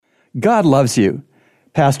God loves you.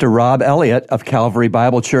 Pastor Rob Elliott of Calvary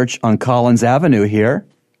Bible Church on Collins Avenue here.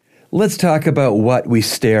 Let's talk about what we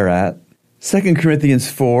stare at. 2 Corinthians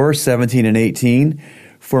 4:17 and 18.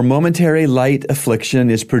 For momentary light affliction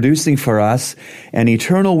is producing for us an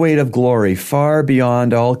eternal weight of glory far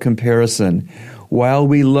beyond all comparison, while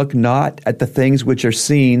we look not at the things which are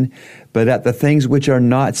seen, but at the things which are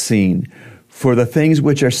not seen. For the things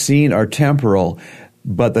which are seen are temporal,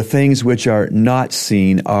 but the things which are not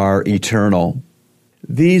seen are eternal.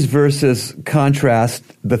 These verses contrast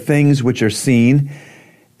the things which are seen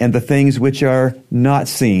and the things which are not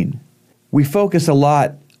seen. We focus a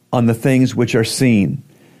lot on the things which are seen: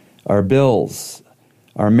 our bills,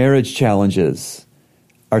 our marriage challenges,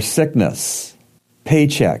 our sickness,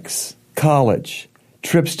 paychecks, college,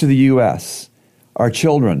 trips to the U.S., our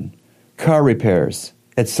children, car repairs,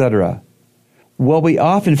 etc. What we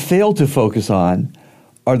often fail to focus on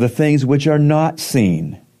are the things which are not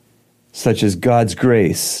seen, such as God's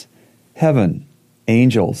grace, heaven,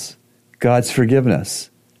 angels, God's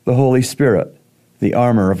forgiveness, the Holy Spirit, the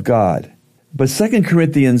armor of God. But 2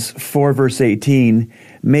 Corinthians 4 verse 18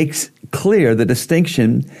 makes clear the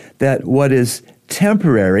distinction that what is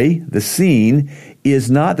temporary, the seen,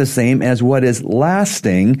 is not the same as what is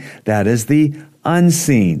lasting, that is the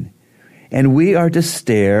unseen. And we are to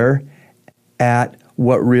stare at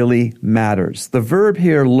what really matters. The verb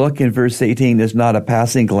here, look, in verse 18, is not a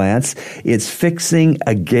passing glance. It's fixing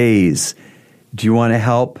a gaze. Do you want to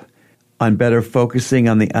help on better focusing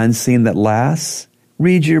on the unseen that lasts?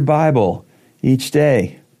 Read your Bible each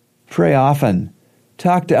day. Pray often.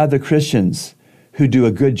 Talk to other Christians who do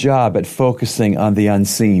a good job at focusing on the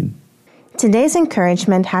unseen. Today's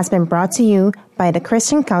encouragement has been brought to you by the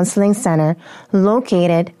Christian Counseling Center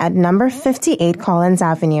located at number 58 Collins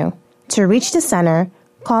Avenue. To reach the center,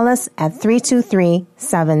 call us at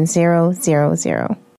 323-7000.